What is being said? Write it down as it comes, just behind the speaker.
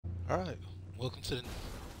Alright, welcome to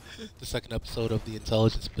the second episode of the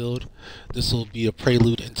intelligence build. This will be a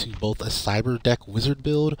prelude into both a cyber deck wizard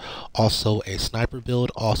build, also a sniper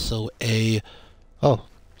build, also a I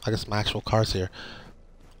guess my actual cards here.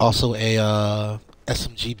 Also a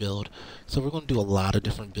SMG build. So we're going to do a lot of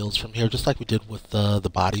different builds from here, just like we did with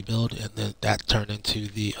the body build, and then that turned into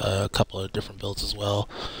the couple of different builds as well.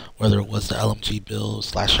 Whether it was the LMG build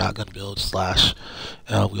slash shotgun build slash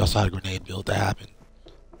we also had a grenade build that happened.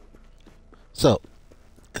 So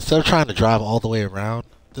instead of trying to drive all the way around,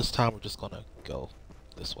 this time we're just gonna go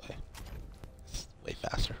this way. It's way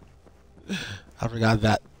faster. I forgot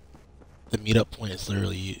that the meetup point is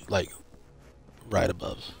literally like right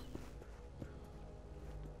above.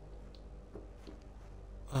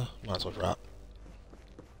 Might as well drop.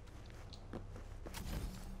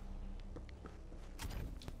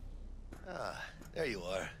 Ah, there you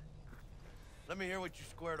are. Let me hear what you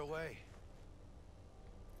squared away.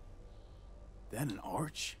 That an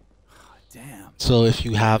arch? Damn. So if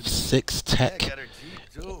you have 6 tech,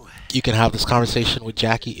 you can have this conversation with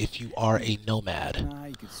Jackie if you are a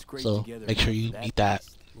nomad. So make sure you meet that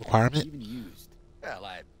requirement. Well,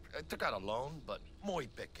 I took out a loan, but muy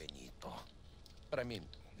pequeñito. But I mean,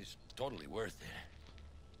 it's totally worth it.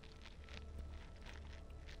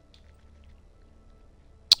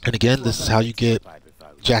 And again, this is how you get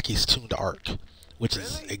Jackie's tuned arc, which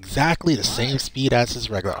is exactly the same speed as his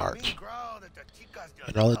regular arch.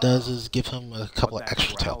 And all it does is give him a couple of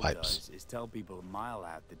extra tailpipes. Is tell people a mile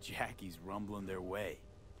out that Jackie's rumbling their way.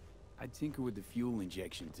 I'd tinker with the fuel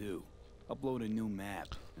injection too. Upload a new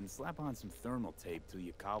map and slap on some thermal tape till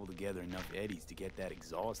you cobble together enough eddies to get that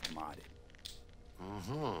exhaust modded.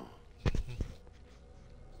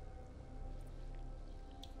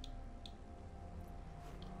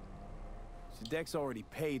 So Dex already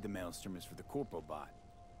paid the maelstromers for the corpo bot.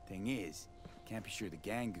 Thing is, can't be sure the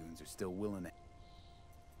gangoons are still willing to.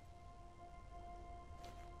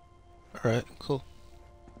 Alright, cool.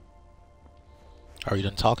 Are you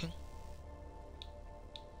done talking?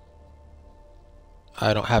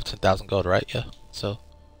 I don't have 10,000 gold, right? Yeah, so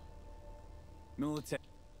Military.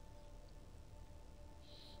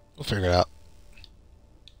 we'll figure it out.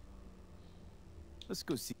 Let's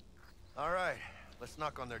go see. All right, let's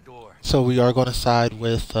knock on their door. So we are going to side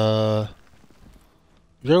with Homegirl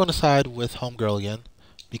again,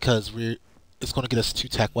 because it's going to get us 2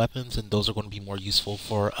 tech weapons, and those are going to be more useful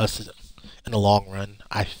for us in the long run,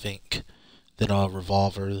 I think, than a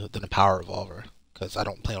power revolver, because I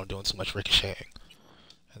don't plan on doing too much ricocheting,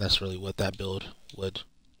 and that's really what that build would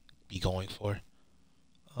be going for.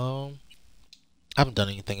 I haven't done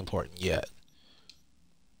anything important yet,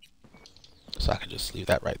 so I can just leave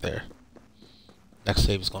that right there. Next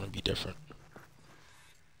save is going to be different.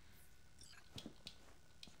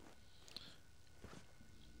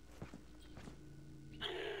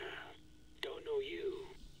 Don't know you.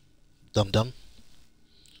 Dum-dum.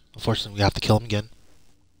 Unfortunately, we have to kill him again.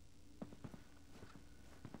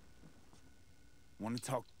 Want to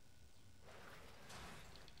talk?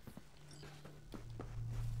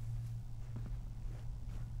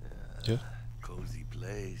 Yeah. Cozy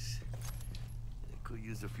place. It could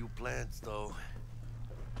use a few plants, though.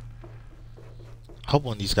 I hope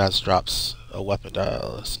one of these guys drops a weapon,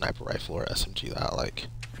 a sniper rifle or SMG that I like.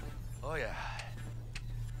 Oh yeah.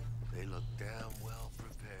 They look damn well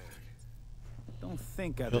prepared. Don't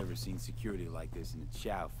think I've ever seen security like this in a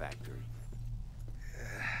chow factory.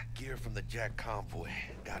 Gear from the Jack convoy.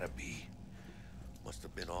 Gotta be. Must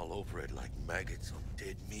have been all over it like maggots on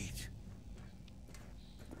dead meat.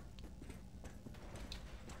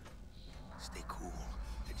 Stay cool.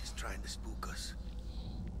 They're just trying to spook us.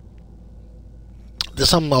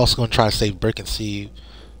 This I'm also going to try to save brick and see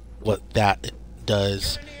what that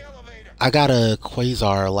does. I got a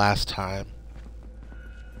Quasar last time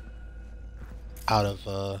out of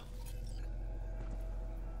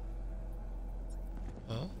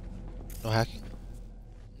no hacking?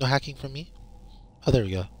 No hacking from me? Oh, there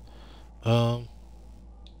we go. So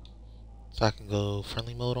I can go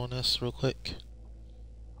friendly mode on this real quick.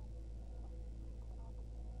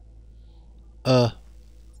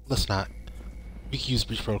 Let's not. We can use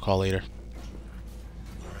breach protocol later.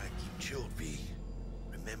 Alright, keep chilled, V.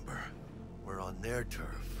 Remember, we're on their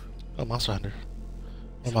turf. Oh, Monster Hunter.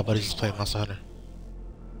 One of my buddies is playing Monster Hunter.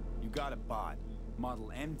 You got a bot,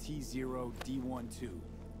 model MT0D12,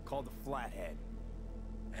 called the Flathead.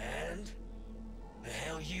 And? The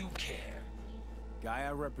hell you care? Guy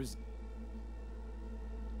I represent.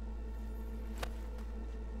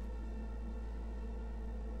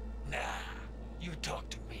 Nah, you talk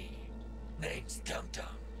to me. Name's Dum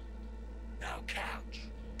Dum. Now couch.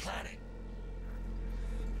 Planet.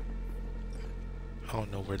 I don't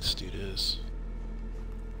know where this dude is.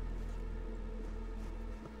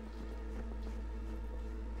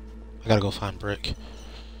 I gotta go find Brick.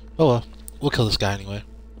 Oh well, we'll kill this guy anyway.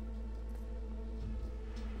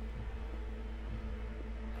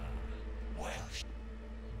 Well,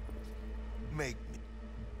 Make me.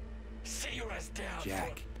 sit your ass down.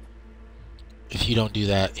 Jack. If you don't do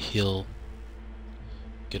that, he'll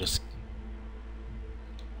get us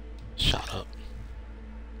shot up.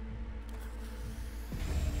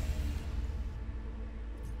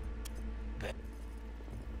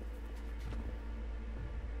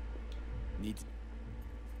 Need to...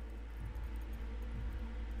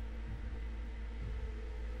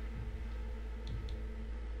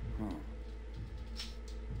 Huh.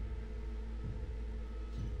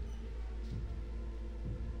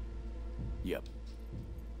 Yep.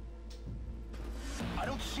 I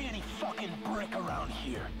don't see any fucking brick around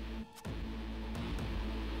here.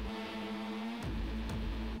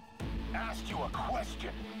 Asked you a question.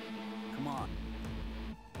 Come on.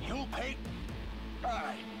 You'll pay.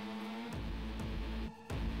 Alright.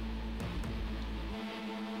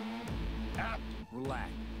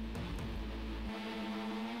 Relax.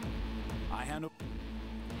 I handle...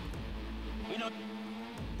 You know,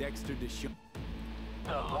 Dexter DeShawn.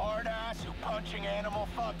 the lard ass who punching animal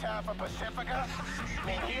fucked half of Pacifica? I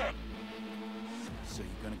mean, here. So you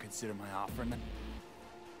gonna consider my offer now?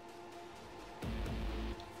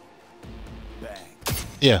 Bang.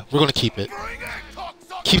 Yeah, we're gonna keep it.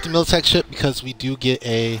 Keep the Militech ship because we do get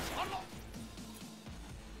a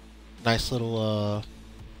nice little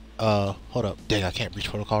hold up. Dang, I can't breach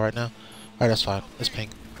protocol right now. Alright, that's fine. Let's ping.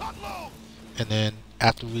 And then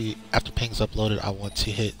after ping's uploaded, I want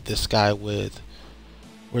to hit this guy with,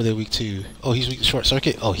 where are they weak to? Oh, he's weak to short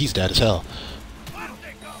circuit? Oh, he's dead as hell.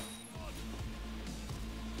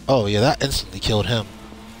 Oh yeah, that instantly killed him.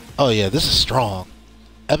 Oh yeah, this is strong.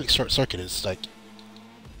 Epic short circuit is like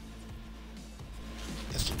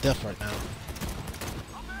instant death right now.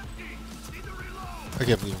 I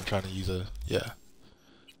can't believe I'm trying to use a, yeah.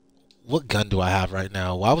 What gun do I have right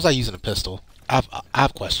now? Why was I using a pistol? I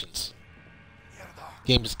have questions.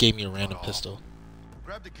 Game just gave me a random pistol.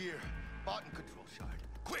 Grab the gear. Button control shard.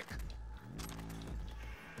 Quick.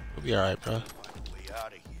 We'll be alright, bro. Find a way out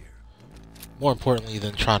of here. More importantly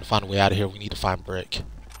than trying to find a way out of here, we need to find Brick.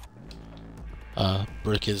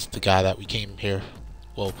 Brick is the guy that we came here.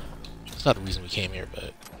 Well, it's not the reason we came here,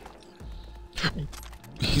 but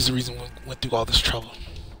he's the reason we went through all this trouble.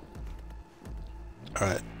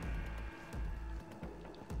 Alright.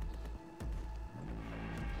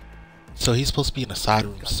 So he's supposed to be in a side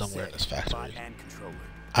room somewhere in this factory.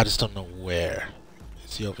 I just don't know where.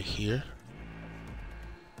 Is he over here?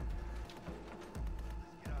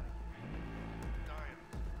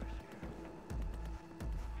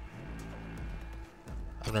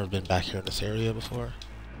 I've never been back here in this area before.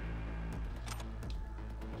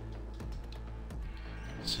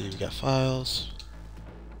 Let's see, we got files.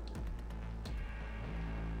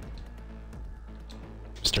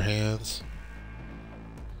 Mr. Hands.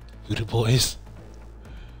 Voodoo Boys.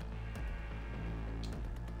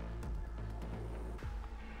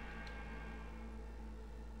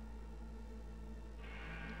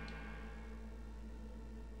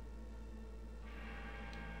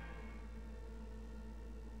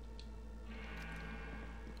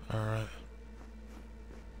 Alright.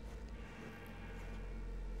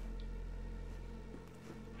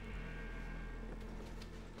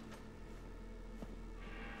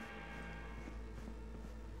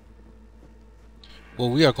 Well,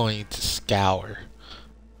 we are going to scour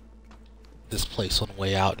this place on the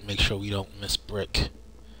way out to make sure we don't miss Brick.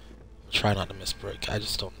 Try not to miss Brick. I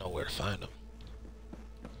just don't know where to find him.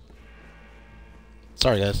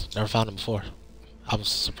 Sorry guys, never found him before. I was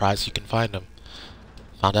surprised you can find him.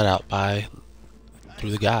 Found that out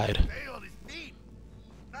through the guide.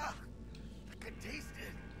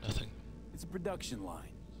 Nothing. It's a production line.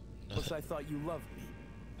 Nothing. Plus, I thought you loved me.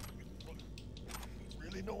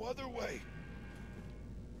 Really no other way.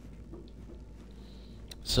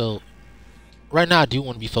 So, right now I do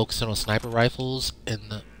want to be focusing on sniper rifles,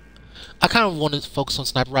 and I kind of want to focus on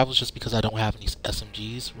sniper rifles just because I don't have any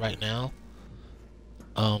SMGs right now.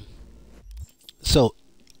 So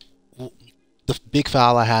the big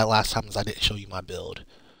foul I had last time is I didn't show you my build.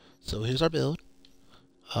 So here's our build.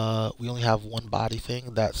 We only have one body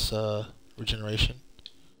thing, that's regeneration.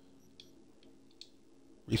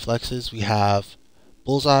 Reflexes, we have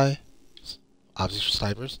bullseye, obviously for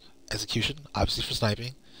snipers, execution, obviously for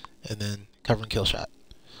sniping, and then cover and kill shot.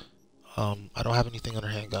 I don't have anything under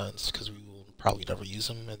handguns because we will probably never use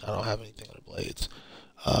them, and I don't have anything under blades.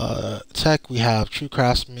 Tech, we have True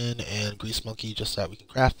Craftsman and Grease Monkey just so that we can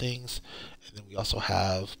craft things. And then we also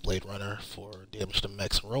have Blade Runner for damage to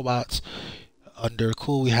mechs and robots. Under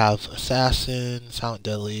Cool, we have Assassin, Silent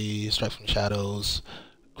Deadly, Strike from the Shadows,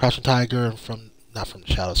 Crouching Tiger not from the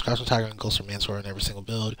Shadows, Crouching Tiger and Ghost or Manticore in every single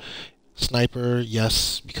build. Sniper,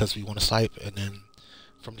 yes, because we want to snipe. And then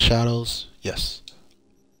from the Shadows, yes.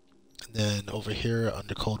 And then over here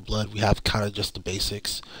under Cold Blood, we have kind of just the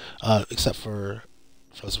basics, except for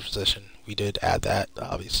Frozen Position. We did add that,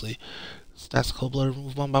 obviously. Stats Cold Blood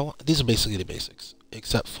remove one by one. These are basically the basics,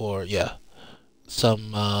 except for, yeah,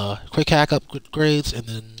 some quick hack upgrades and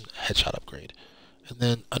then headshot upgrade. And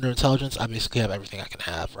then under Intelligence, I basically have everything I can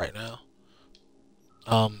have right now.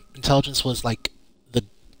 Intelligence was like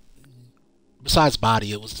besides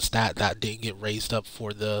body, it was the stat that didn't get raised up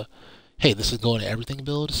for the, hey, this is going to everything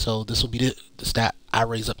build, so this will be the stat I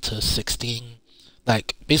raise up to 16.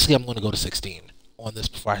 Like, basically I'm going to go to 16 on this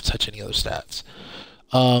before I touch any other stats.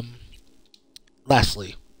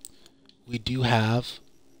 Lastly, we do have,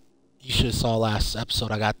 you should have saw last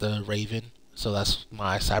episode, I got the Raven, so that's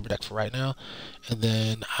my cyber deck for right now. And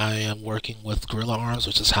then I am working with Gorilla Arms,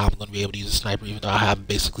 which is how I'm going to be able to use a sniper, even though I have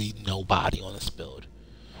basically no body on this build.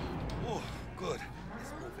 Oh, good.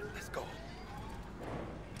 It's moving. Let's go.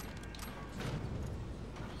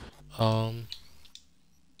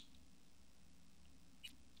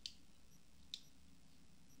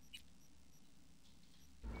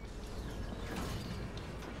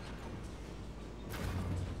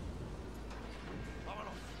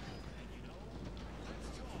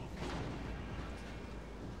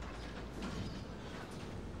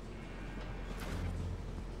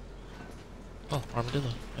 Oh, armadillo,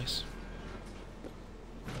 nice.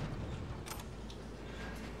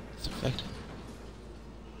 It's effective.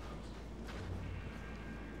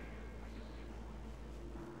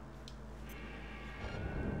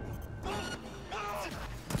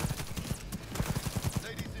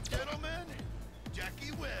 Ladies and gentlemen,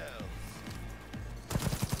 Jackie Wells.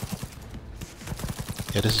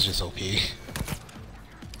 Yeah, this is just OP.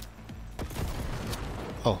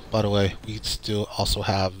 Oh, by the way, we still also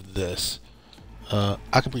have this.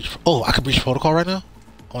 I can breach. Oh, I can breach protocol right now.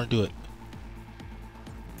 I want to do it.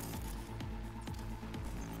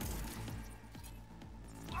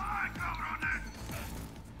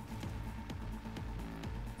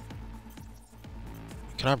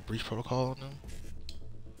 Can I breach protocol on them?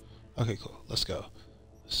 Okay, cool. Let's go.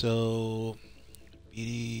 So,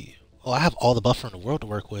 BD. Oh, I have all the buffer in the world to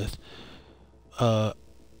work with. So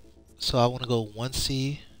I want to go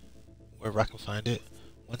 1C, wherever I can find it.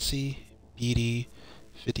 1C, BD,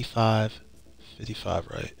 55, 55,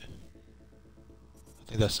 right? I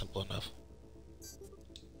think that's simple enough.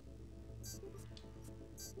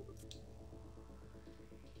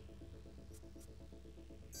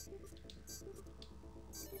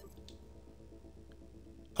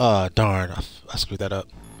 Darn, I screwed that up.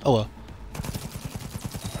 Oh well.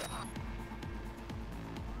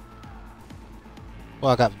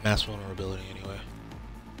 Well, I got mass vulnerability anyway.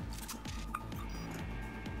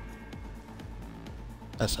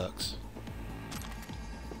 That sucks.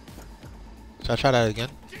 Should I try that again?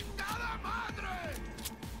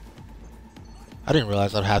 I didn't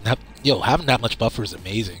realize I'd have that. Yo, having that much buffer is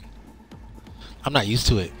amazing. I'm not used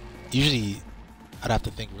to it. Usually, I'd have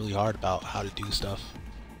to think really hard about how to do stuff.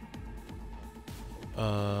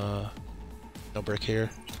 No brick here.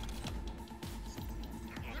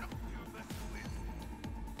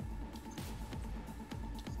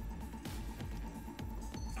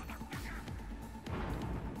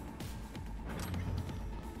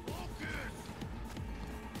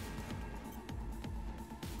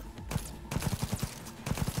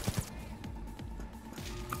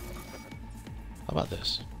 How about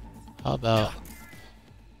this? How about...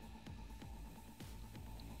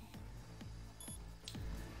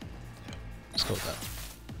 Let's go with that.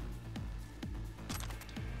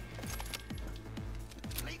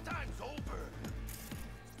 Playtime's over.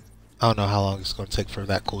 I don't know how long it's going to take for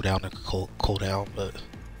that cooldown to cool down, but...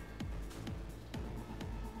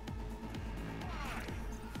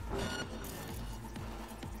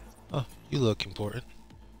 Oh, you look important.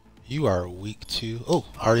 You are weak too. Oh,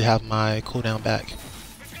 I already have my cooldown back.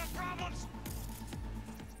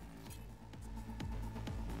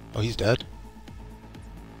 Oh, he's dead?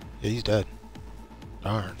 Yeah, he's dead.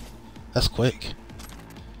 Darn. That's quick.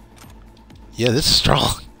 Yeah, this is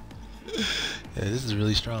strong. Yeah, this is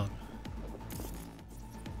really strong.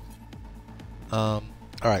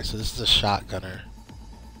 Alright, so this is a shotgunner.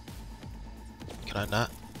 Can I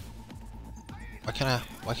not? Why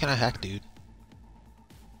can't I hack, dude?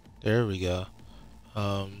 There we go.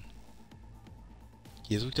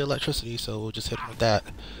 He is weak to electricity, so we'll just hit him with that.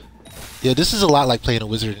 Yeah, this is a lot like playing a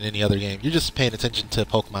wizard in any other game. You're just paying attention to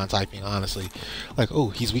Pokemon typing, honestly. Like, oh,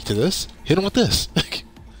 he's weak to this? Hit him with this. Hey,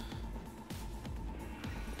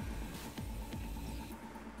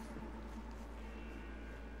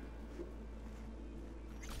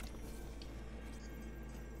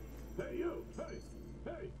 you! Hey!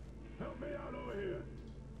 Hey! Help me out over here!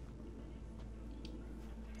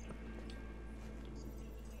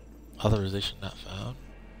 Authorization not found.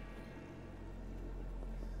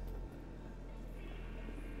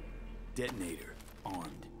 Detonator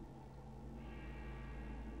armed.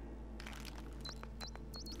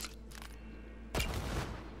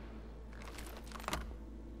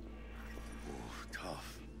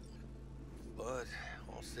 Tough. But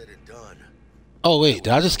all said and done, Oh, wait,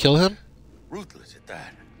 did I just kill him? ruthless at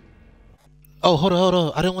that. Oh, hold on, hold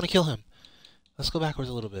on. I didn't want to kill him. Let's go backwards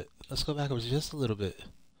a little bit. Let's go backwards just a little bit.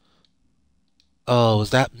 Oh, was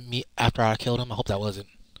that me after I killed him? I hope that wasn't.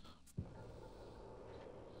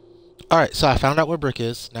 Alright, so I found out where Brick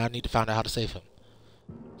is. Now I need to find out how to save him.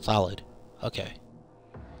 Solid. Okay.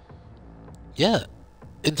 Yeah.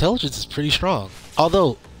 Intelligence is pretty strong.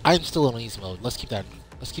 Although, I'm still in easy mode. Let's keep that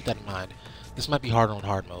in mind. This might be harder on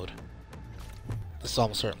hard mode. This is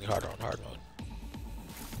almost certainly harder on hard mode.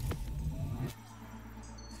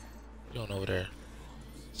 You don't over there.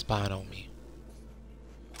 Spying on me.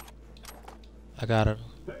 I got him.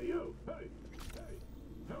 Hey, you! Hey! Hey!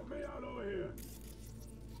 Help me out over here!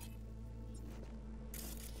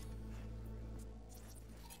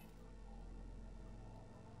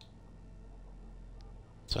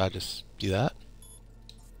 So I just do that.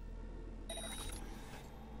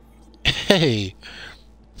 Hey!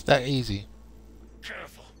 It's that easy.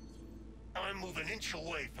 Careful. I'm moving an inch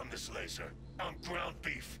away from this laser. I'm ground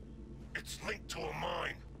beef. It's linked to a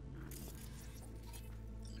mine.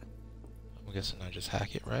 I'm guessing I just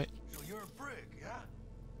hack it, right? So you're a brick, yeah?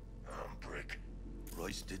 I'm Brick.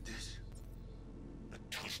 Royce did this? The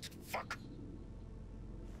twisted fuck.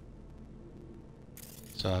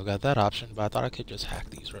 So I've got that option, but I thought I could just hack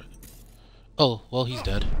these, right? Oh, well, he's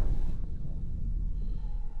dead.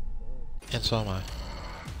 And so am I.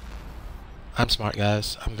 I'm smart,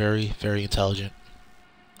 guys. I'm very, very intelligent.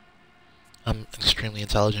 I'm extremely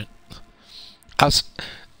intelligent.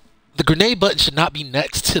 The grenade button should not be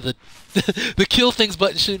next to the... the kill things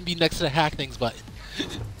button shouldn't be next to the hack things button.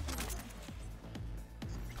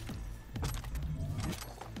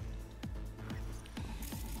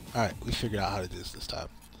 Alright, we figured out how to do this time.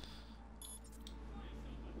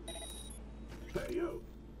 Hey, you!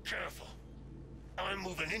 Careful. I'm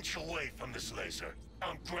moving an inch away from this laser.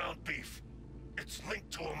 I'm ground beef. It's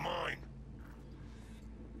linked to a mine.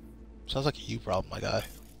 Sounds like a you problem, my guy.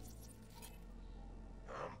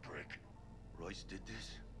 I'm Brick. Royce did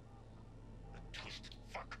this? The twisted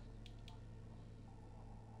fuck.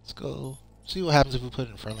 Let's go. See what happens if we put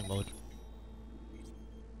it in friendly mode.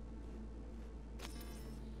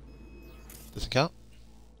 Doesn't count?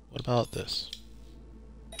 What about this?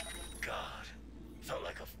 God. Felt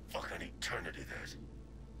like a fucking eternity there.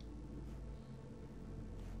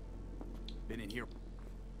 Been in here.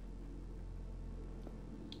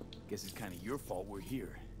 Guess it's kind of your fault we're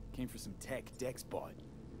here. Came for some tech Dex bought.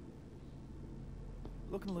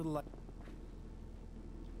 Looking a little like...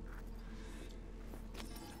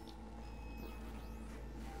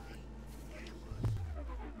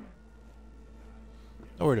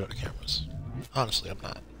 Not worried about the cameras. Honestly, I'm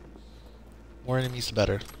not. More enemies, the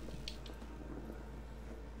better.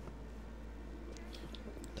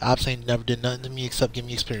 The ops ain't never did nothing to me except give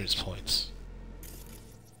me experience points.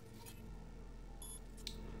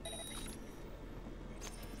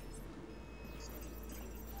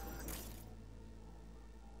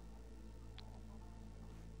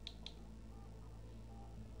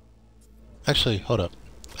 Actually, hold up.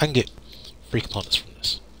 I can get free components from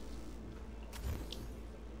this.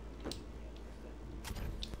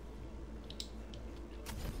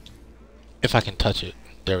 If I can touch it.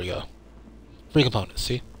 There we go. Free components,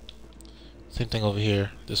 see? Same thing over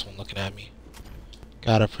here. This one looking at me.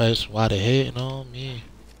 Got a price, why they hating on me?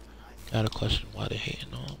 Got a question, why they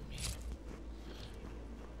hating on me?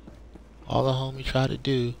 All the homie tried to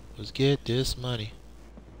do was get this money.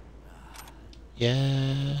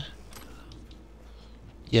 Yeah.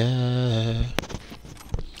 Yeah.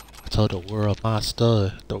 I told the world my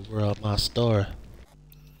story. The world my story.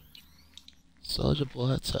 Soldier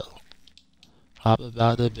boy, tell 'em. Hop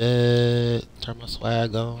about the bed, turn my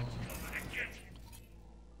swag on.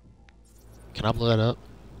 Can I blow that up?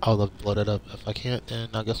 I would love to blow that up. If I can't, then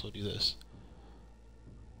I guess we'll do this.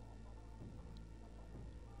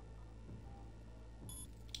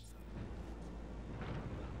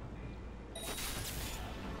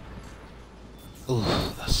 Ooh,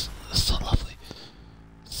 that's so lovely.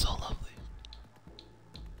 So lovely.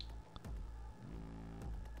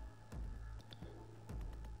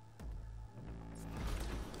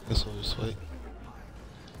 Guess we'll just wait.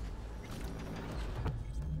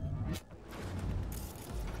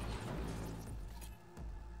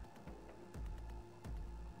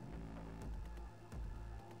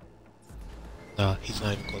 Nah, he's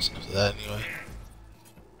not even close enough to that anyway.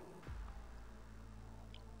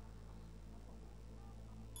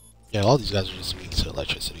 Yeah, all these guys are just weak to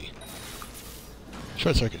electricity.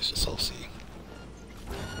 Short circuit is just OC.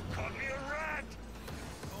 Caught me a rat!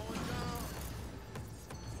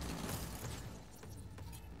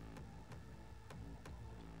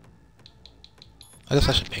 I guess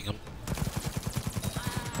I should ping him.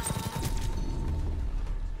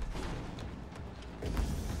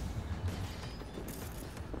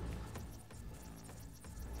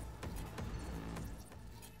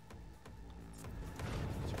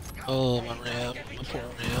 Oh, my RAM. My poor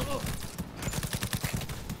RAM.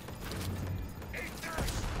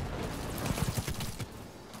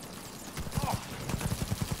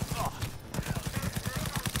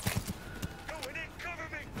 Go in and cover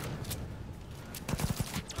me!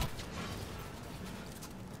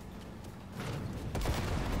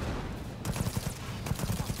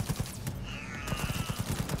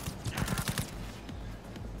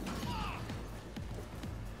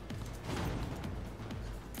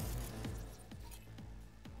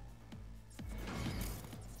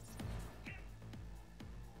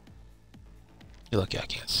 You're lucky I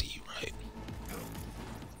can't see you, right?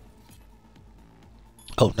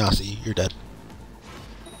 Oh, now see, you're dead.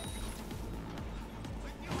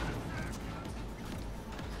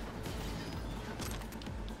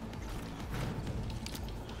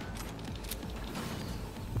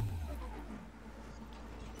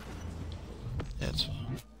 Yeah, it's fine.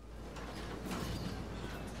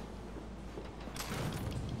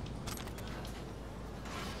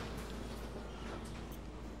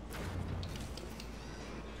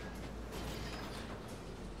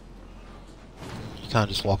 You kind of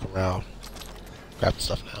just walk around, grab the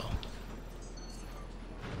stuff now.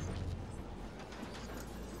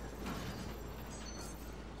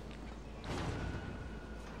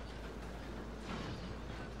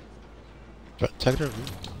 Protector? I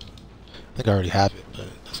think I already have it, but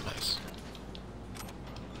that's nice.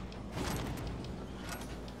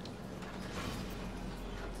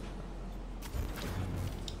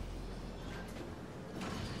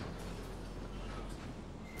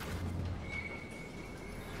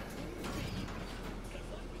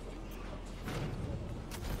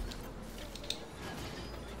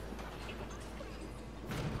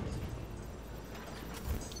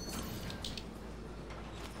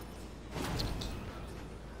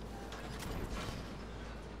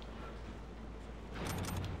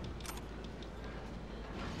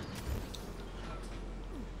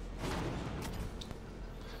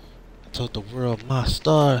 Told the world my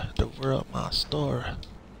star, the world my star.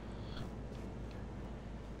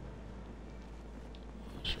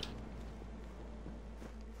 Sure.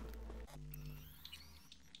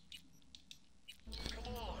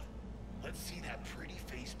 Come on! Let's see that pretty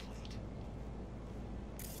faceplate.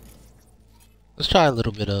 Let's try a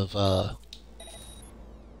little bit of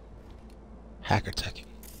hacker tech.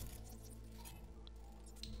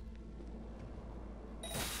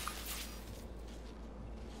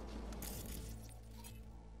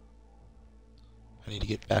 I need to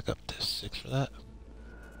get back up to 6 for that.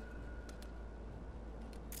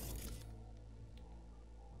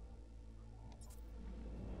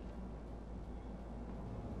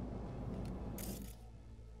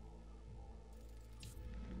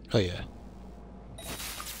 Oh yeah.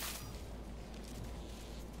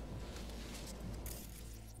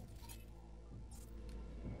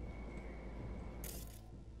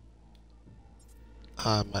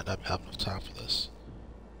 I might not have enough time for this.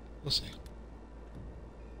 We'll see.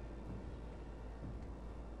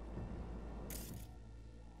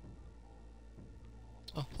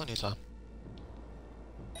 Oh, plenty of time.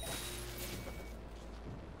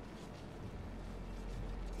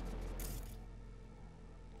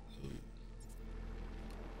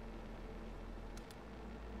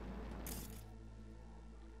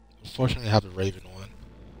 Unfortunately, I have the Raven on.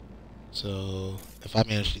 So, if I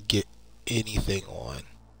manage to get anything on,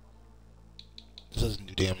 this doesn't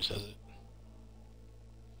do damage, does it?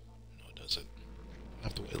 No, it doesn't. I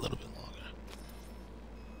have to wait a little bit longer.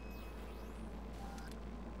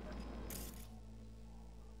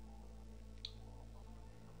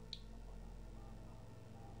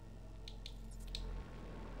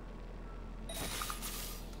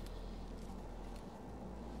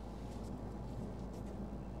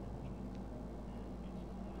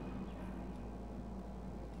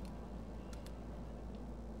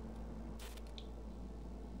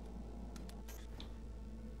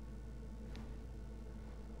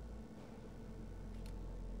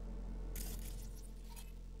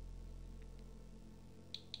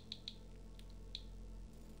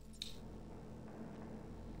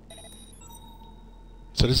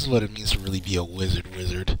 So this is what it means to really be a wizard.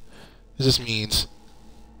 It just means,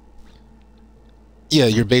 yeah,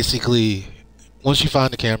 you're basically, once you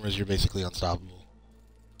find the cameras, you're basically unstoppable.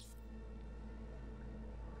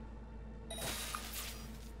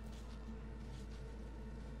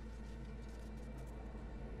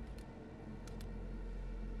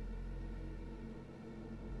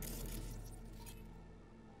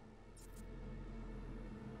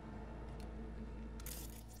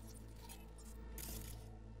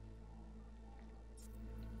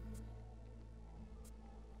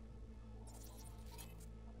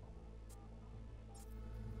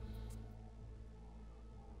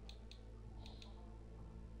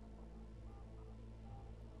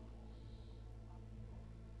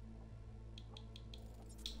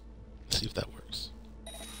 See if that works.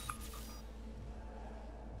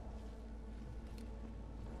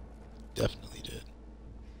 Definitely did.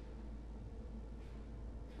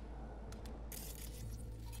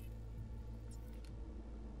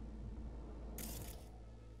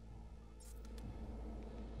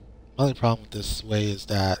 My only problem with this way is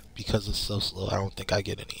that because it's so slow, I don't think I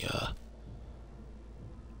get any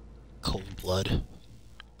cold blood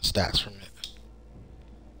stacks from it.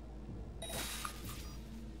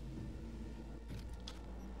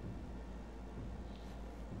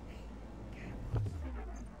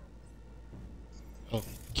 Oh,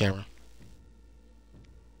 camera.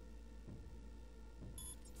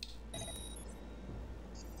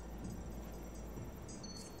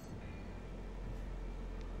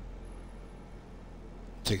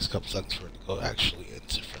 Takes a couple seconds for it to go actually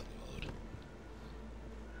into friendly mode.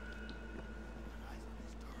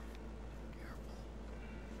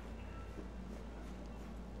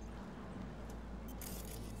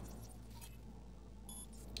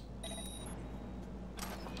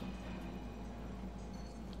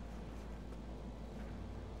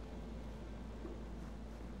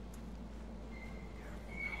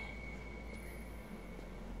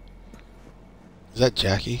 Is that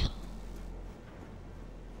Jackie?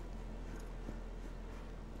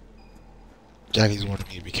 Jackie's warning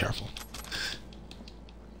me to be careful.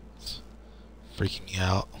 It's freaking me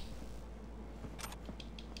out.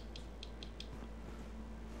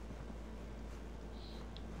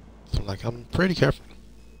 So I'm like, I'm pretty careful.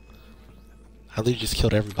 I literally just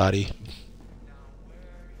killed everybody.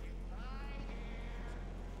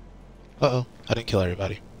 Uh-oh, I didn't kill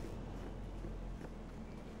everybody.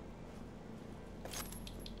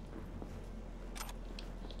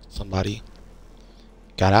 Somebody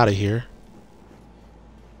got out of here.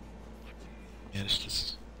 Managed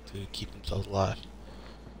just to keep themselves alive.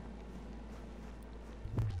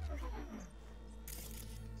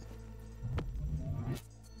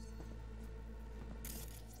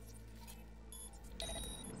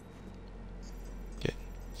 Okay,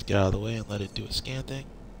 let's get out of the way and let it do a scan thing.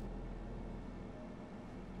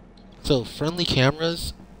 So friendly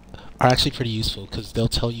cameras are actually pretty useful because they'll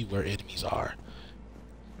tell you where enemies are.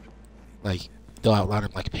 Like, they'll outline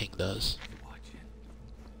them like ping does.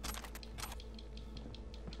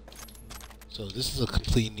 So this is a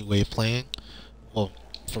completely new way of playing. Well,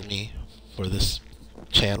 for me, for this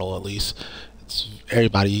channel at least. It's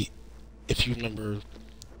everybody, if you remember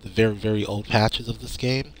the very, very old patches of this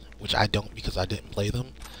game, which I don't because I didn't play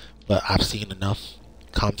them, but I've seen enough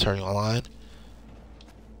commentary online.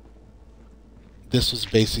 This was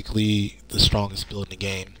basically the strongest build in the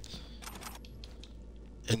game.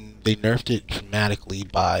 And they nerfed it dramatically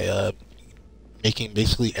by making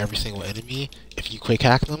basically every single enemy, if you quick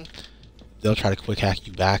hack them, they'll try to quick hack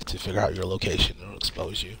you back to figure out your location and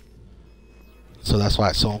expose you. So that's why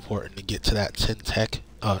it's so important to get to that 10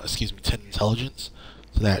 intelligence,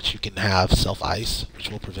 so that you can have self-ice, which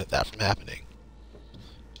will prevent that from happening.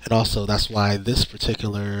 And also, that's why this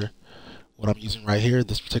particular, what I'm using right here,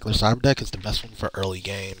 this particular cyber deck is the best one for early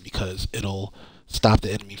game, because it'll stop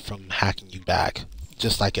the enemy from hacking you back.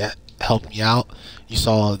 Just like it helped me out. You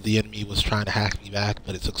saw the enemy was trying to hack me back,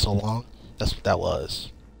 but it took so long. That's what that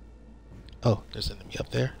was. Oh, there's an enemy up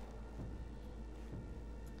there.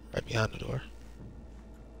 Right behind the door.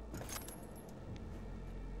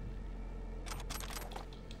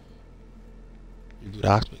 Reboot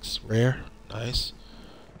Optics, rare. Nice.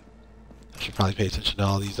 I should probably pay attention to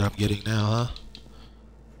all these that I'm getting now,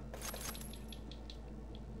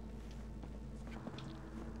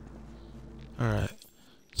 huh? Alright.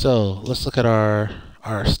 So, let's look at our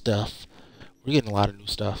stuff. We're getting a lot of new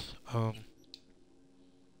stuff.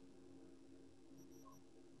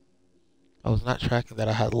 I was not tracking that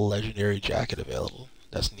I had a legendary jacket available.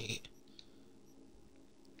 That's neat.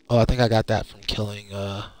 Oh, I think I got that from killing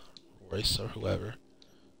Royce or whoever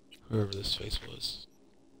this face was.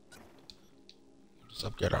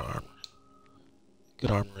 Let's upgrade our armor. Good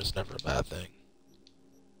armor is never a bad thing.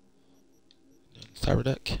 Cyber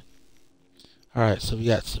deck. Alright, so we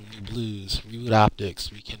got some new blues. Reboot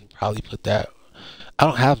optics. We can probably put that. I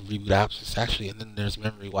don't have reboot optics actually, and then there's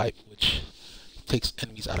memory wipe, which takes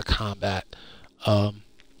enemies out of combat. While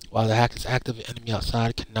the hack is active, an enemy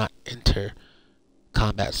outside cannot enter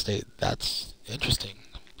combat state. That's interesting.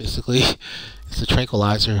 Basically, it's a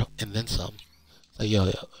tranquilizer and then some. So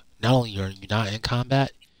yo, not only are you not in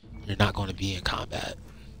combat, you're not going to be in combat.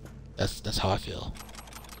 That's how I feel.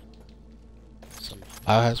 Some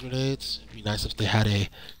biohazard grenades. It'd be nice if they had a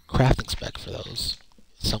crafting spec for those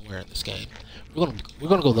somewhere in this game. We're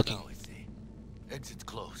gonna go looking. Now I see. Exit's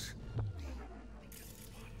close.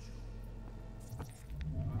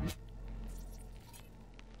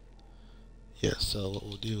 Yeah. So what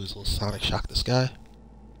we'll do is we'll sonic shock this guy.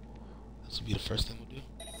 This will be the first thing we'll do.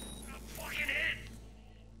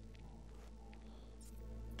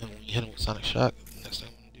 And when you hit him with sonic shock, the next thing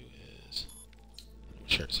I'm gonna do is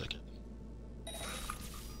share a second.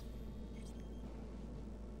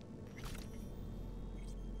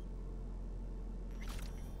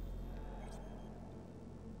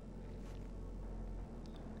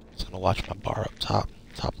 Gonna watch my bar up top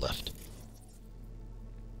left.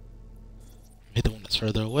 Hit the one that's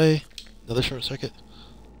further away. Another short circuit.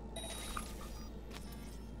 I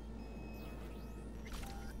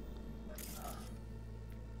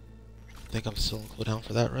think I'm still in cooldown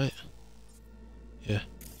for that, right? Yeah.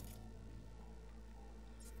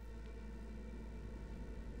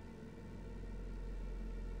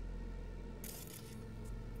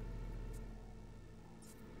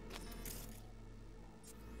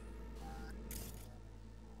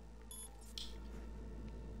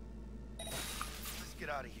 Get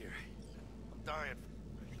out of here. I'm dying.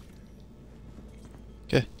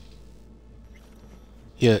 Okay.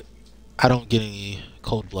 Yeah, I don't get any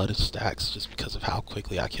cold-blooded stacks just because of how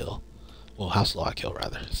quickly I kill. Well, how slow I kill,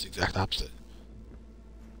 rather. It's the exact opposite.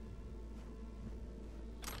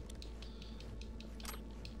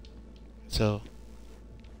 So,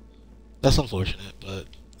 that's unfortunate, but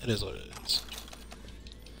it is what it is.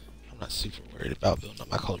 I'm not super worried about building up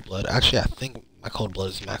my cold blood. Actually, I think my cold blood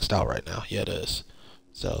is maxed out right now. Yeah, it is.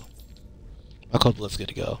 So, my cold blood's good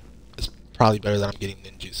to go. It's probably better than I'm getting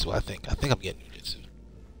ninjutsu, I think. I think I'm getting ninjutsu.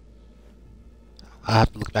 I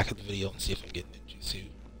have to look back at the video and see if I'm getting ninjutsu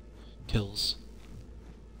kills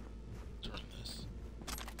during this.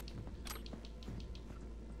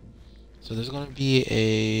 So there's going to be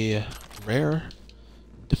a rare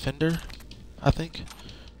defender, I think.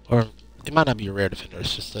 Or it might not be a rare defender,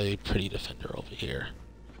 it's just a pretty defender over here.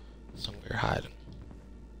 Somewhere hiding.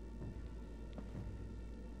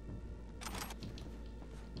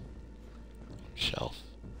 Shelf.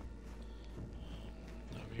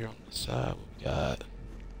 Over here on the side, we got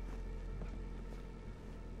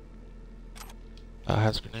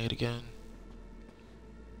biohazard grenade again.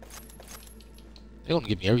 They're gonna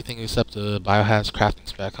give me everything except the biohazard crafting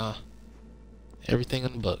spec, huh? Everything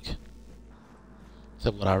in the book.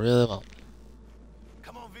 Except what I really want.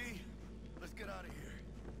 Come on, V. Let's get out of here.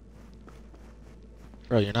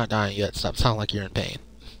 Bro, you're not dying yet. Stop sounding like you're in pain.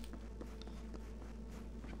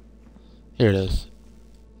 Here it is.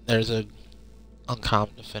 There's a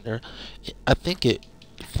uncommon defender. I think it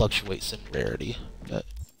fluctuates in rarity, but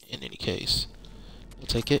in any case, we'll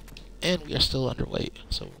take it. And we are still underweight,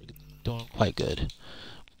 so we're doing quite good.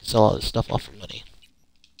 Sell all this stuff off for money.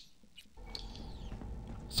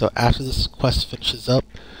 So after this quest finishes up,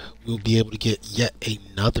 we'll be able to get yet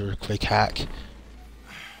another quick hack.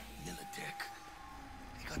 Militech.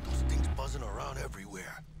 They got those things buzzing around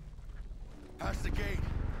everywhere. Past the gate.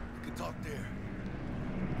 We can talk there.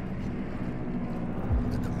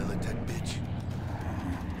 Get the Militech bitch.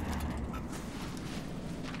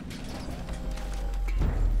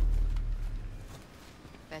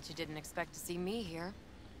 Bet you didn't expect to see me here.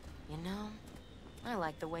 You know, I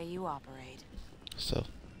like the way you operate. So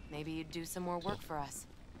Maybe you'd do some more work for us.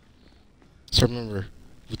 So remember,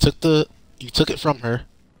 you took it from her.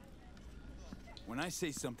 When I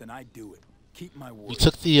say something, I do it. Keep my word. We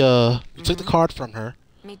took the card from her.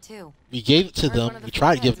 Me too. We gave it to Heard one them. of the We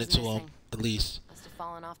tried foreheads giving it is to them missing. at least. Must have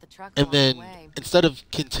fallen off the truck And along the then way. instead of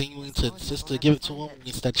continuing to insist to give it to him, we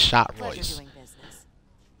instead shot Pleasure Royce. doing business.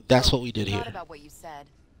 That's what we did Thought here. about what you said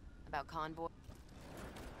about convoy.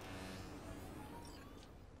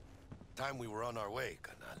 Time we were on our way,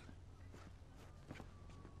 Canal.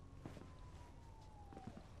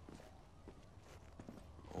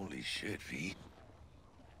 Holy shit, V.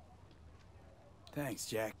 Thanks,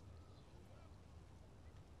 Jack.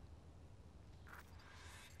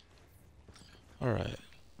 All right.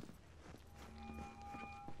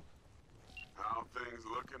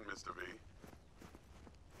 looking, Mr. V?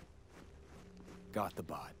 Got the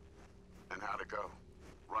bot. And how'd it go?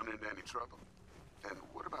 Run into any trouble? And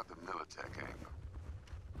what about the Militech angle?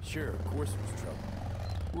 Sure, of course it was trouble.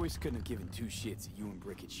 Royce couldn't have given two shits at you and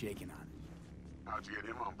Brickett shaking on it. How'd you get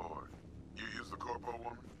him on board? You used the corpo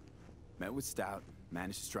woman? Met with Stout,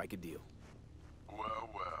 managed to strike a deal. Well,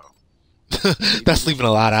 well. That's leaving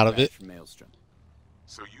a lot out of it. From Maelstrom.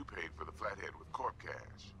 So you paid for the flathead with corp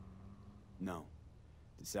cash? No.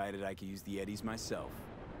 Decided I could use the Eddies myself.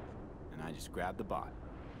 And I just grabbed the bot.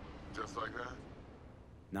 Just like that?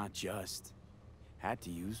 Not just. Had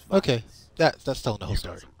to use Okay, Vines. that's telling the whole You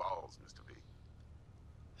got story. some balls, Mr. V.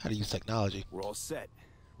 How to use technology. We're all set.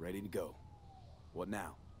 Ready to go. What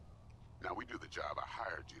now? Now we do the job I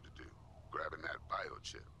hired you to do, grabbing that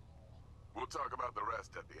biochip. We'll talk about the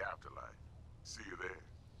rest at the afterlife. See you there.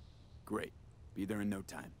 Great. Be there in no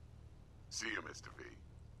time. See you, Mr. V.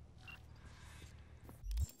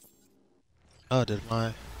 Oh, did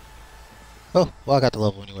my... Oh, well, I got the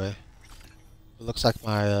level anyway. It looks like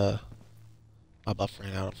my buff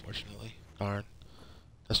ran out, unfortunately. Darn.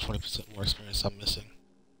 That's 20% more experience I'm missing.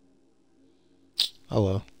 Oh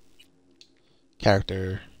well.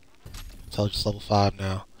 Character. Intelligence level 5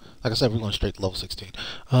 now. Like I said, we're going straight to level 16.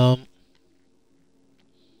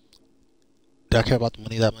 Do I care about the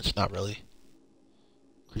money that much? Not really.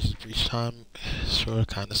 Increases breach time? Sure,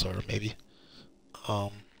 kinda, sorta, maybe. I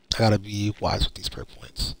gotta be wise with these perk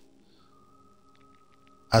points.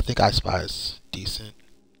 I think I Spy is decent.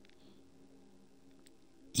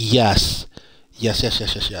 Yes.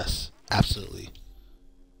 Yes. Absolutely.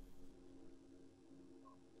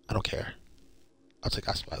 I don't care. I'll take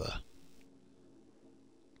I Spy though.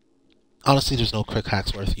 Honestly, there's no quick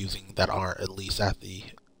hacks worth using that aren't at least at the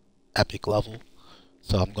epic level.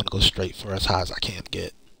 So I'm gonna go straight for as high as I can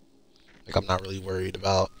get. Like, I'm not really worried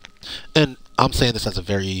about... And I'm saying this as a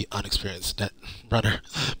very unexperienced net runner,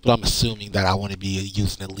 but I'm assuming that I want to be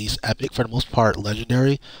using at least epic. For the most part,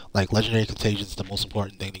 legendary. Like, legendary contagion is the most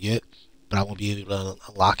important thing to get, but I won't be able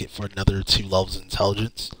to unlock it for another 2 levels of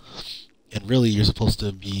intelligence. And really, you're supposed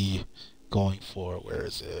to be going for, where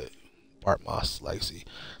is it? Bartmoss Legacy.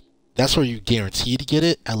 That's where you guarantee to get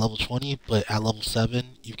it at level 20, but at level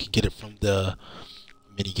 7, you can get it from the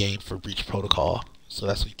mini game for Breach Protocol. So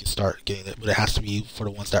that's when you can start getting it, but it has to be for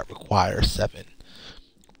the ones that require 7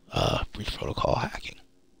 Breach Protocol hacking.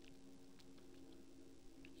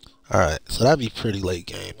 Alright, so that'd be pretty late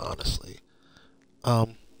game, honestly.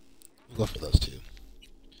 We'll go for those 2.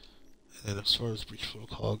 And then as far as Breach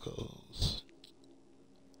Protocol goes,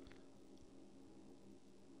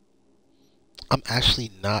 I'm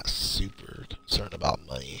actually not super concerned about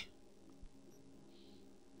money.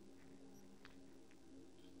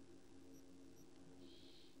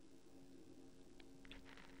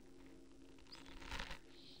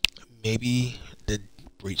 Maybe the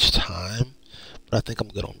breach time, but I think I'm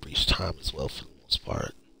good on breach time as well for the most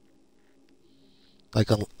part. Like,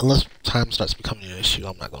 unless time starts becoming an issue,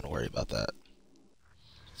 I'm not going to worry about that.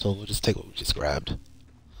 So we'll just take what we just grabbed.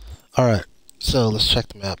 Alright, so let's check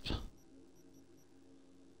the map.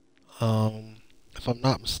 If I'm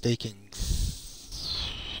not mistaken,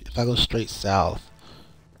 if I go straight south,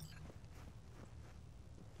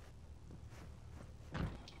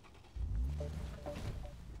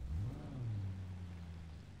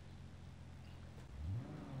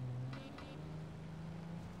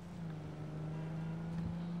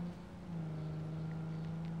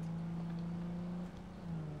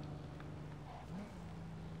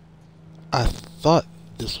 I thought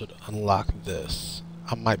this would unlock this.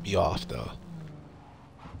 I might be off though.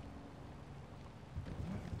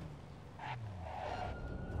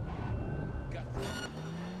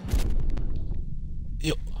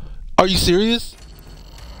 Yo, are you serious?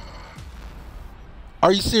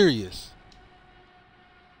 Are you serious?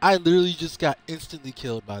 I literally just got instantly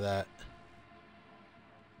killed by that.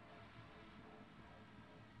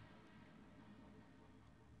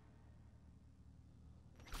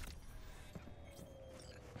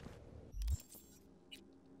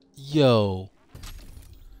 Yo,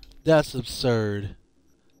 that's absurd.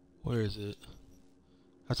 Where is it?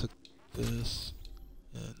 I took this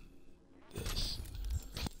and this.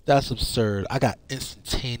 That's absurd. I got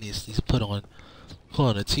instantaneously put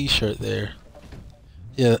on a t-shirt there.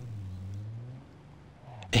 Yeah.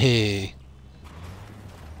 Hey.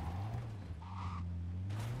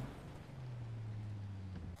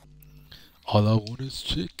 All I want is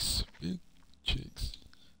chicks. Big chicks.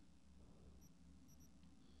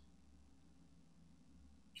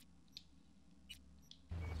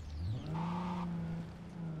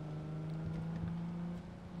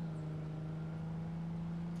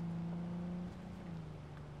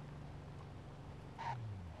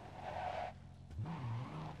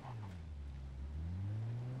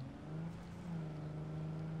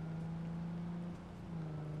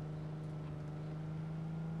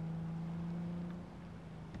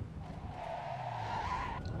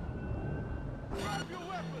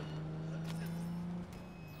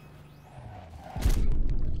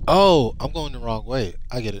 Oh, I'm going the wrong way.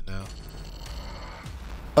 I get it now.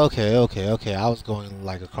 Okay, okay, okay. I was going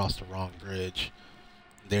like across the wrong bridge.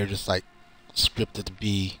 They're just like scripted to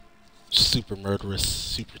be super murderous,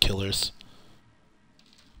 super killers.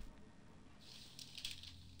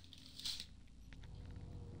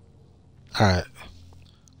 Alright.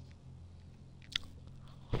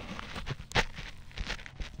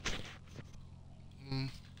 Mm.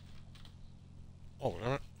 Oh,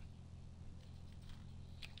 damn it.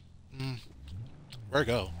 Where'd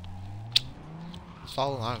it go? Let's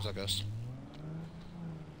follow the lines, I guess.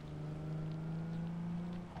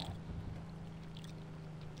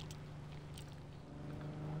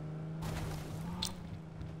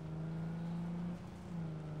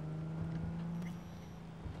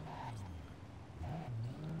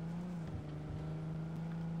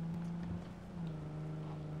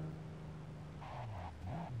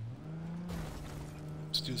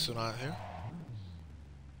 This dude's still not here.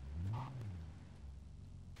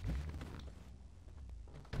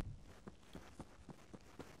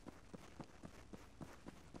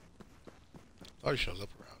 Oh, he shows up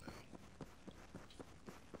around now.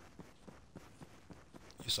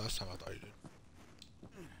 Yes, last time I thought he did.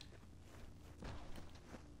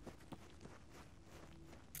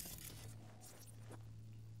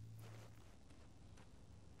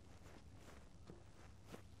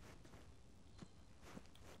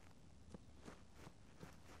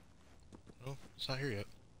 No, it's not here yet.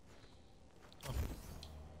 Oh.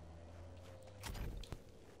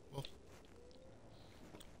 Well,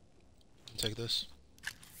 take this.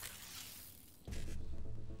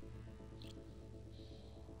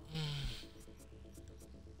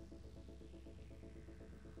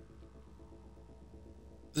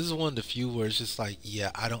 This is one of the few where it's just like, yeah,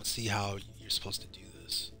 I don't see how you're supposed to do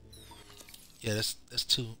this. Yeah, that's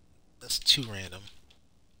too random.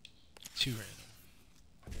 Too random.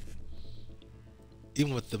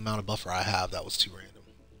 Even with the amount of buffer I have, that was too random.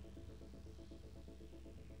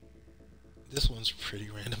 This one's pretty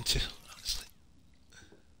random too, honestly.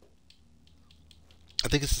 I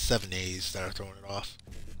think it's the 7As that are throwing it off.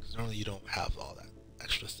 Because normally you don't have all that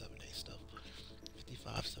extra 7A stuff.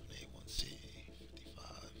 55, 7A, 1C, 55.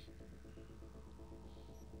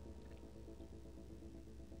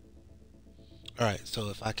 Alright, so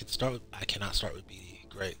if I could start with... I cannot start with BD.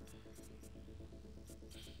 Great.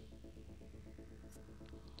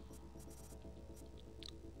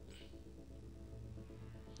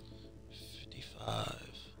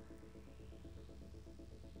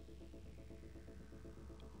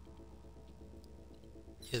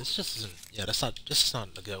 Yeah, this just isn't... Yeah, that's not... This is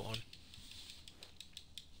not a good one.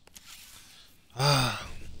 Ah.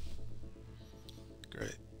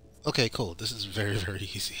 Great. Okay, cool. This is very, very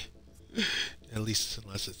easy. At least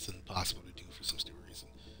unless it's impossible to do for some stupid reason.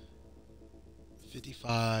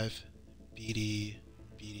 55, BD,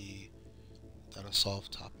 BD. That'll solve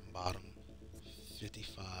top and bottom.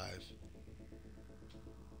 55,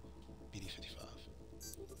 BD 55.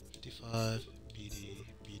 55, BD,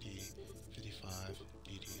 BD, 55,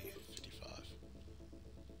 BD, 55.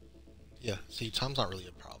 Yeah, see, time's not really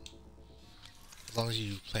a problem. As long as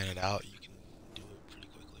you plan it out, you can do it pretty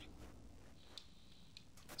quickly.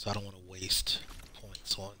 So I don't want to waste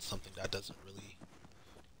points on something that doesn't really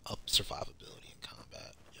up survivability in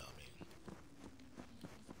combat. You know what I mean?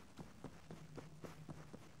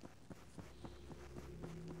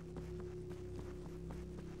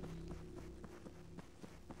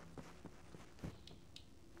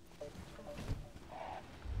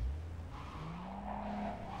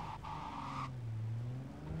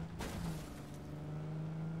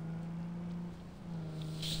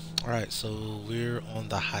 Alright, so we're on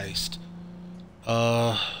the heist.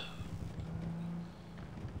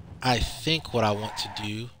 I think what I want to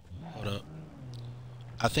do... Hold up.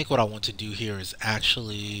 I think what I want to do here is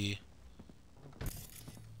actually...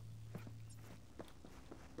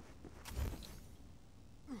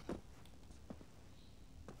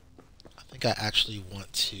 I think I actually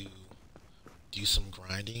want to do some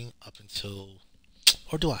grinding up until...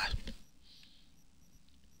 Or do I?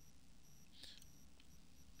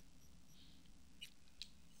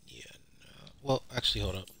 Yeah, no. Well, actually,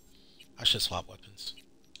 hold up. I should swap weapons.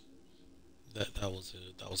 That was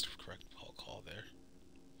the correct call there.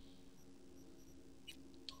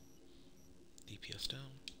 DPS down.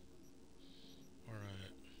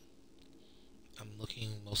 Alright. I'm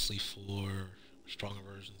looking mostly for stronger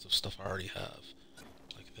versions of stuff I already have.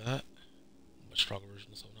 Like that. Much stronger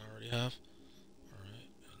versions of something I already have.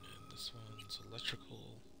 Alright, and then this one's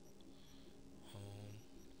electrical.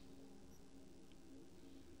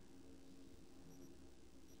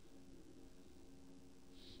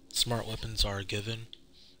 Smart weapons are a given.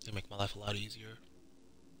 They make my life a lot easier.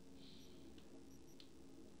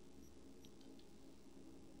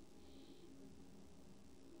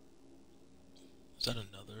 Is that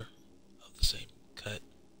another of the same cut?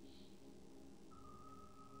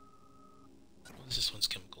 This one's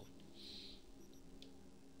chemical.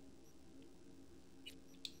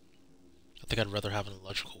 I think I'd rather have an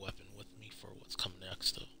electrical weapon with me for what's coming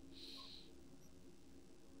next, though.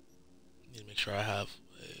 Need to make sure I have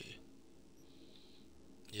a...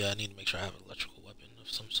 Yeah, I need to make sure I have an electrical weapon of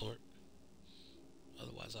some sort.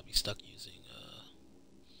 Otherwise, I'll be stuck using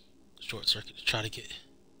short circuit to try to get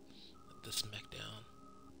this mech down.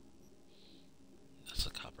 That's a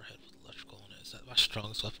copperhead with electrical on it. Is that my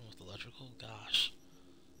strongest weapon with electrical? Gosh.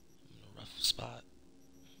 I'm in a rough spot.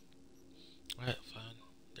 Alright, fine.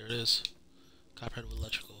 There it is. Copperhead with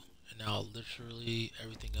electrical. And now literally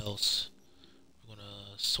everything else we're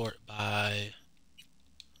gonna sort by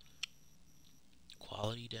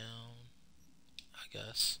quality down, I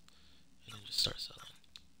guess. And then just start selling.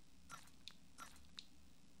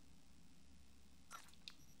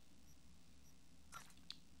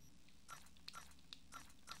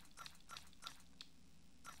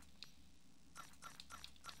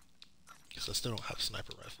 Because I still don't have a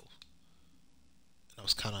sniper rifle. And I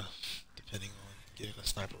was kind of depending on getting a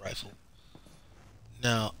sniper rifle.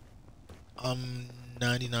 Now, I'm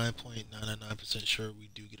 99.999% sure we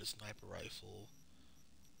do get a sniper rifle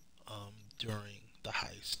during the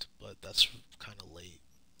heist, but that's kind of late.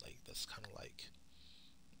 Like, that's kind of like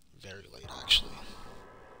very late, actually.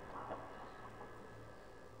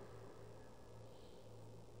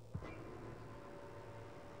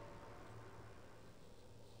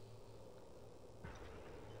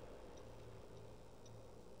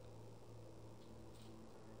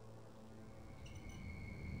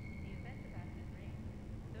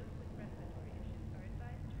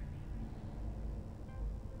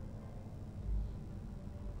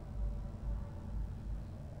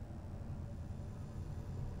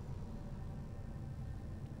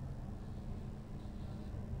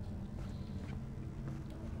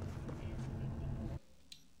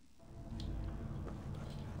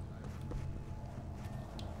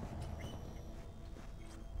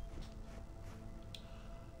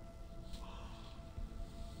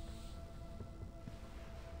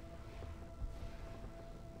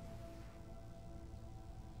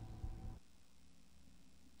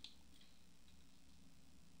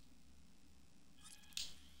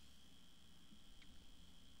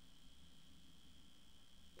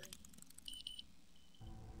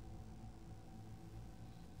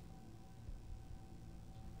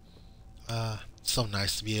 It's so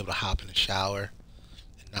nice to be able to hop in the shower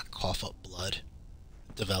and not cough up blood.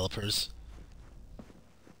 Developers.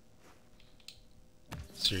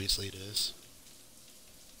 Seriously, it is.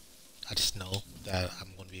 I just know that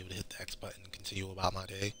I'm going to be able to hit the X button and continue about my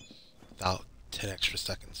day without 10 extra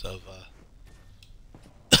seconds of,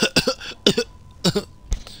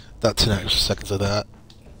 without 10 extra seconds of that.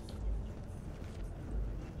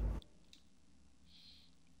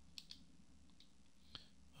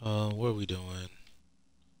 What are we doing?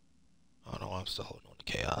 I don't know, I'm still holding on to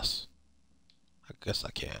chaos. I guess I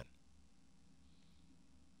can.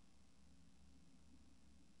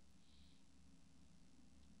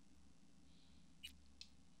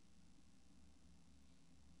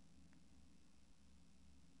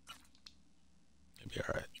 Maybe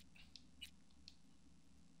alright.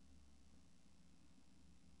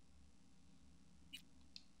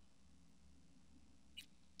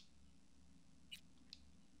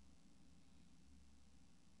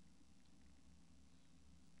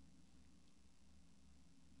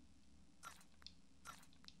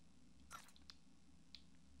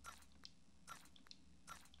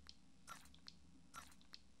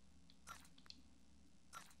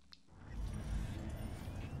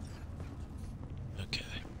 Okay.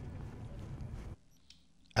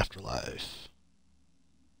 Afterlife.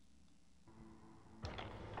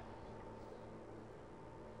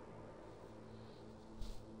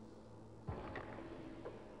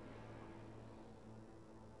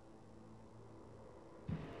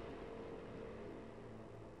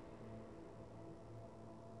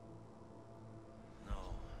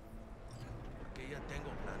 No, porque ya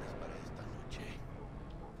tengo planes para esta noche.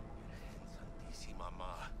 Virgen Santísima,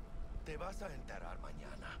 Ma. Te vas a enterar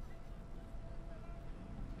mañana.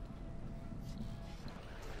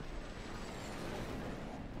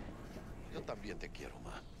 Yo también te quiero,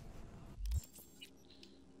 Ma.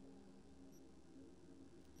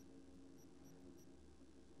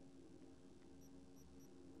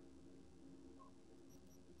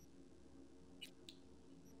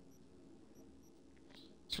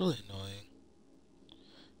 It's really annoying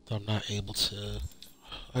that I'm not able to.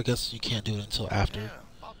 I guess you can't do it until after Yeah,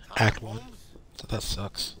 about time, Act 1. Holmes. So that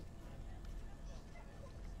sucks.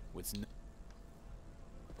 What's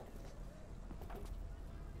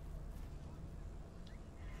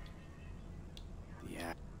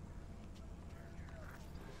yeah.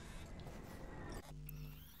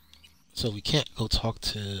 So we can't go talk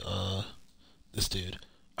to this dude.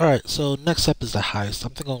 Alright, so next up is the heist. I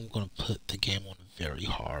think I'm going to put the game on very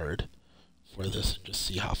hard for this and just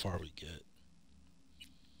see how far we get.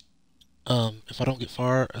 If I don't get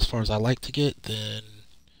as far as I like to get, then...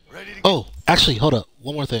 Ready to Oh, actually, hold up.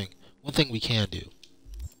 One more thing. One thing we can do.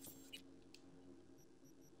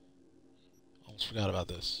 Almost forgot about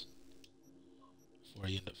this. Before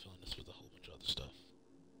I end up filling this with a whole bunch of other stuff.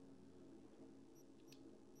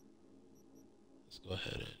 Let's go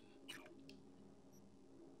ahead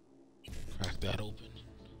and crack that open.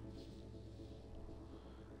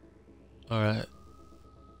 Alright.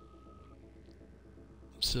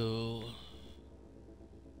 So...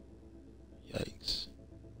 Yikes.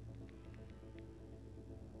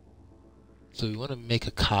 So we want to make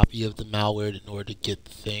a copy of the malware in order to get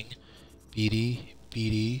the thing.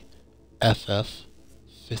 BD FF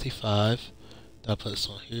 55. That puts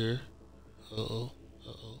on here.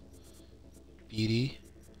 BD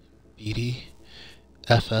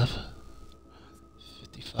FF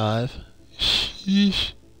 55.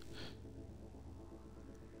 Sheesh.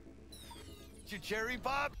 your cherry,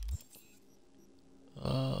 Bob?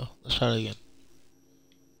 Let's try it again.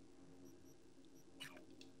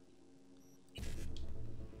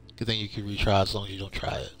 Good thing you can retry as long as you don't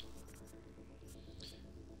try it.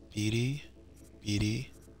 BD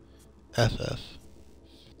FF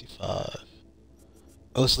 55.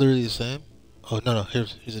 Oh, it's literally the same? Oh, no,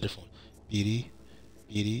 here's a different one.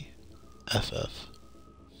 BD FF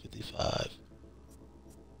 55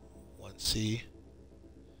 1C.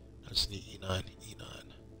 I just need E9.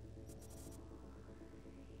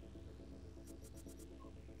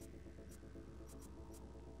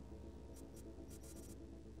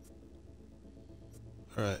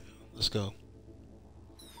 Alright, let's go.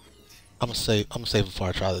 I'm gonna save before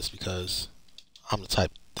I try this because I'm the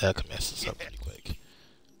type that can mess this up pretty quick.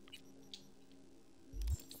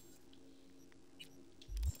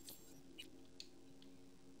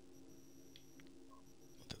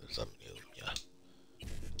 I think there's that many of them, yeah.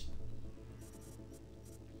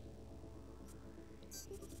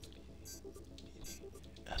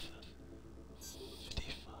 FF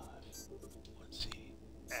 55 1C.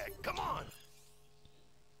 Hey, come on.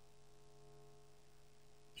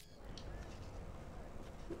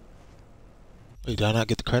 Wait, did I not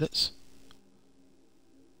get the credits?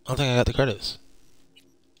 I don't think I got the credits.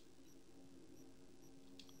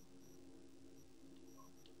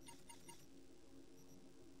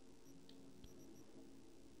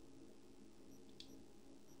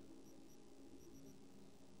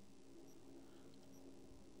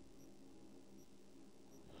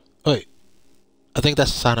 Wait, I think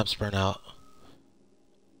that's the sign-ups burnout.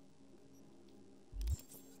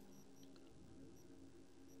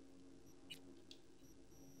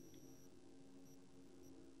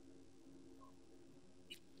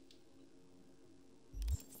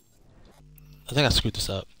 I think I screwed this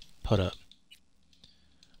up. Hold up.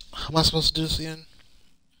 How am I supposed to do this again?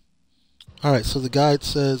 Alright, so the guide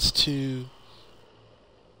says to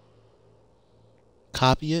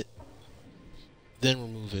copy it, then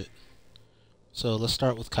remove it. So let's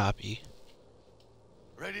start with copy.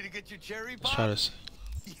 Ready to get your cherry, Bob? Let's try this.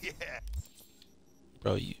 Yeah.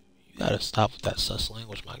 Bro, you gotta stop with that sus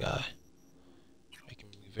language, my guy.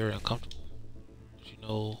 Making me very uncomfortable. Don't you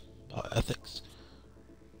know about ethics?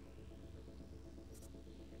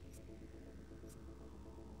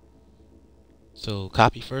 So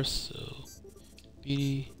copy first. So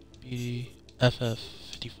BD FF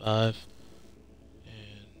 55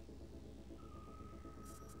 and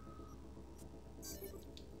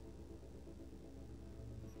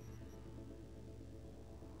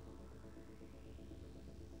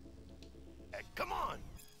Hey, come on.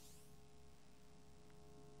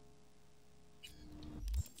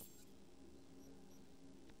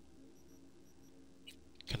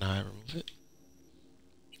 can I remove it?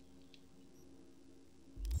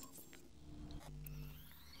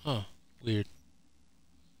 Huh, weird.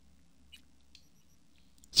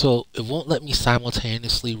 So it won't let me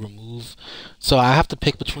simultaneously remove. So I have to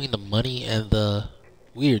pick between the money and the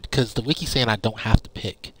weird, because the wiki's saying I don't have to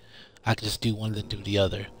pick. I can just do one then do the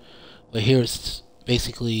other. But here it's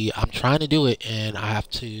basically I'm trying to do it and I have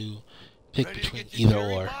to pick Ready to between get your either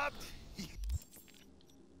cherry, or. Bob?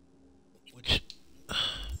 Which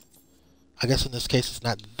I guess in this case it's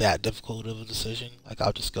not that difficult of a decision. Like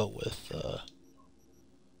I'll just go with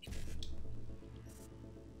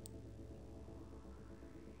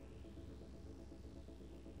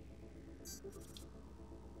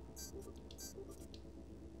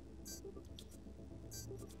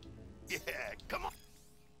Yeah, come on.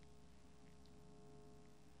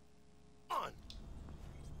 On.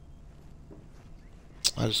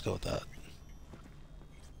 I'll just go with that.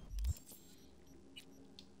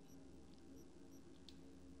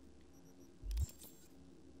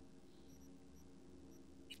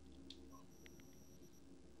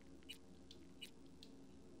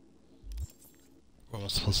 Or am I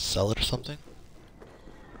supposed to sell it or something?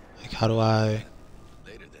 Like how do I...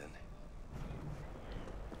 Later then.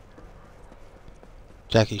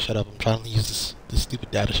 Jackie, shut up. I'm trying to use this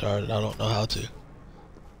stupid data shard and I don't know how to.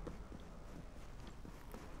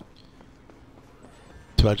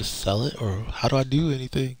 Do I just sell it or how do I do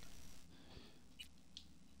anything?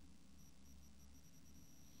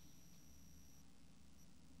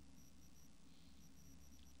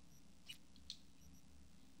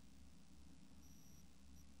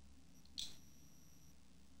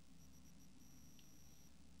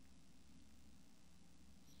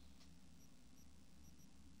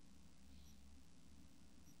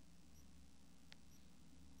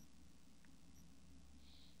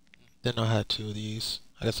 Didn't know I had two of these.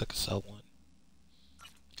 I guess I could sell one.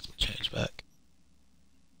 Get some change back.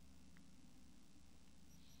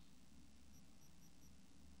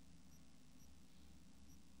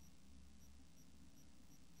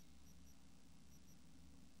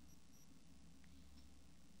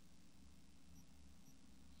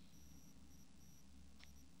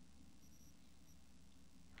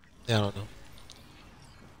 Yeah, I don't know.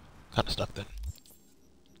 Kind of stuck then.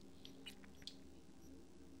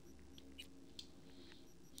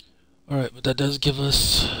 Alright, but that does give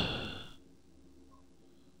us...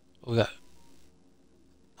 We got...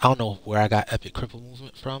 I don't know where I got Epic Cripple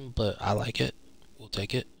Movement from, but I like it. We'll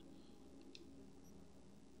take it.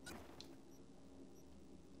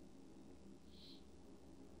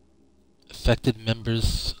 Affected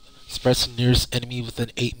members spreads to nearest enemy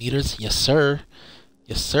within 8 meters. Yes, sir.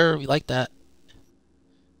 Yes, sir. We like that.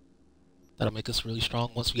 That'll make us really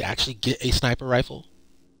strong once we actually get a sniper rifle.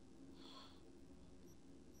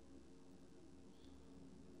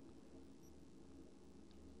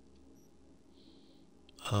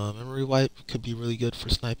 Memory wipe could be really good for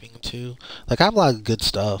sniping too. Like I have a lot of good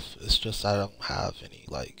stuff. It's just I don't have any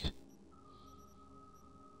like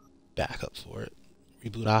backup for it.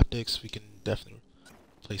 Reboot optics, we can definitely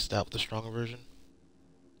replace that with a stronger version.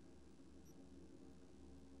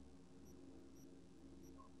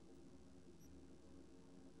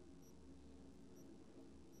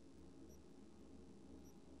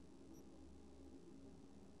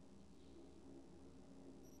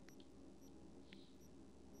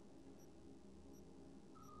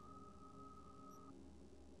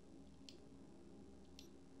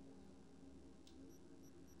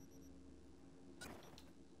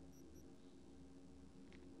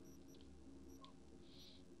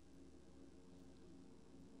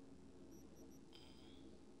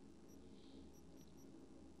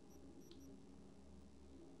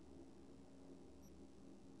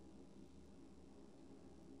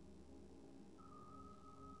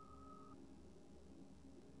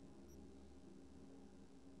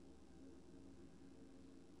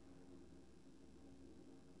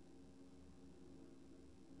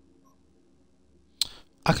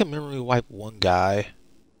 I can memory wipe one guy,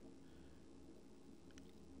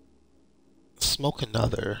 smoke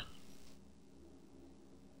another,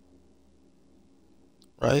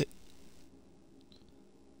 right?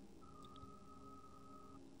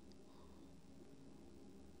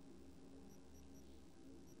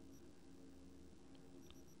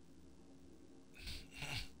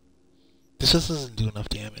 This just doesn't do enough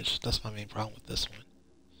damage. That's my main problem with this one.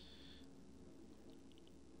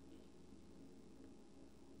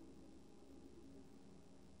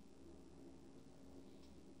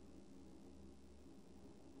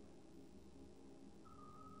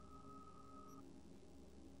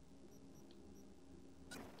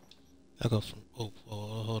 I go from hold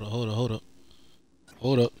up,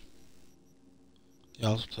 hold up. Yeah,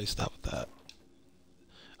 I'll replace that with that.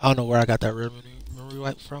 I don't know where I got that memory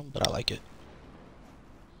wipe from, but I like it.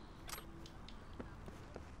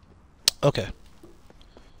 Okay.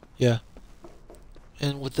 Yeah.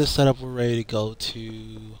 And with this setup, we're ready to go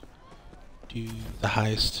to do the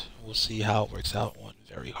heist. We'll see how it works out on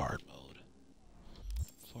very hard mode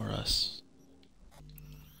for us.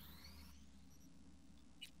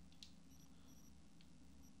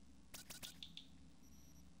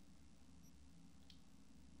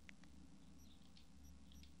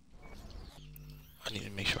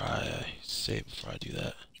 save before I do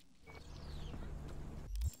that.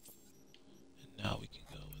 And now we can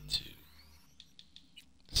go into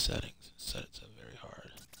the settings and set it to very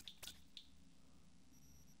hard.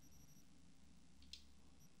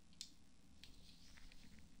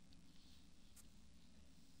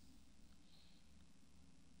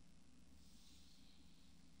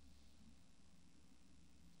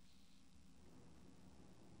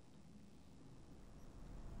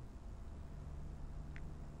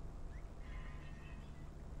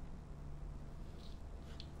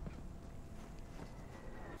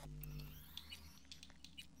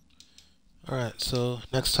 Alright, so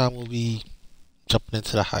next time we'll be jumping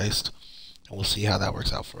into the heist, and we'll see how that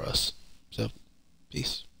works out for us. So,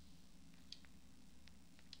 peace.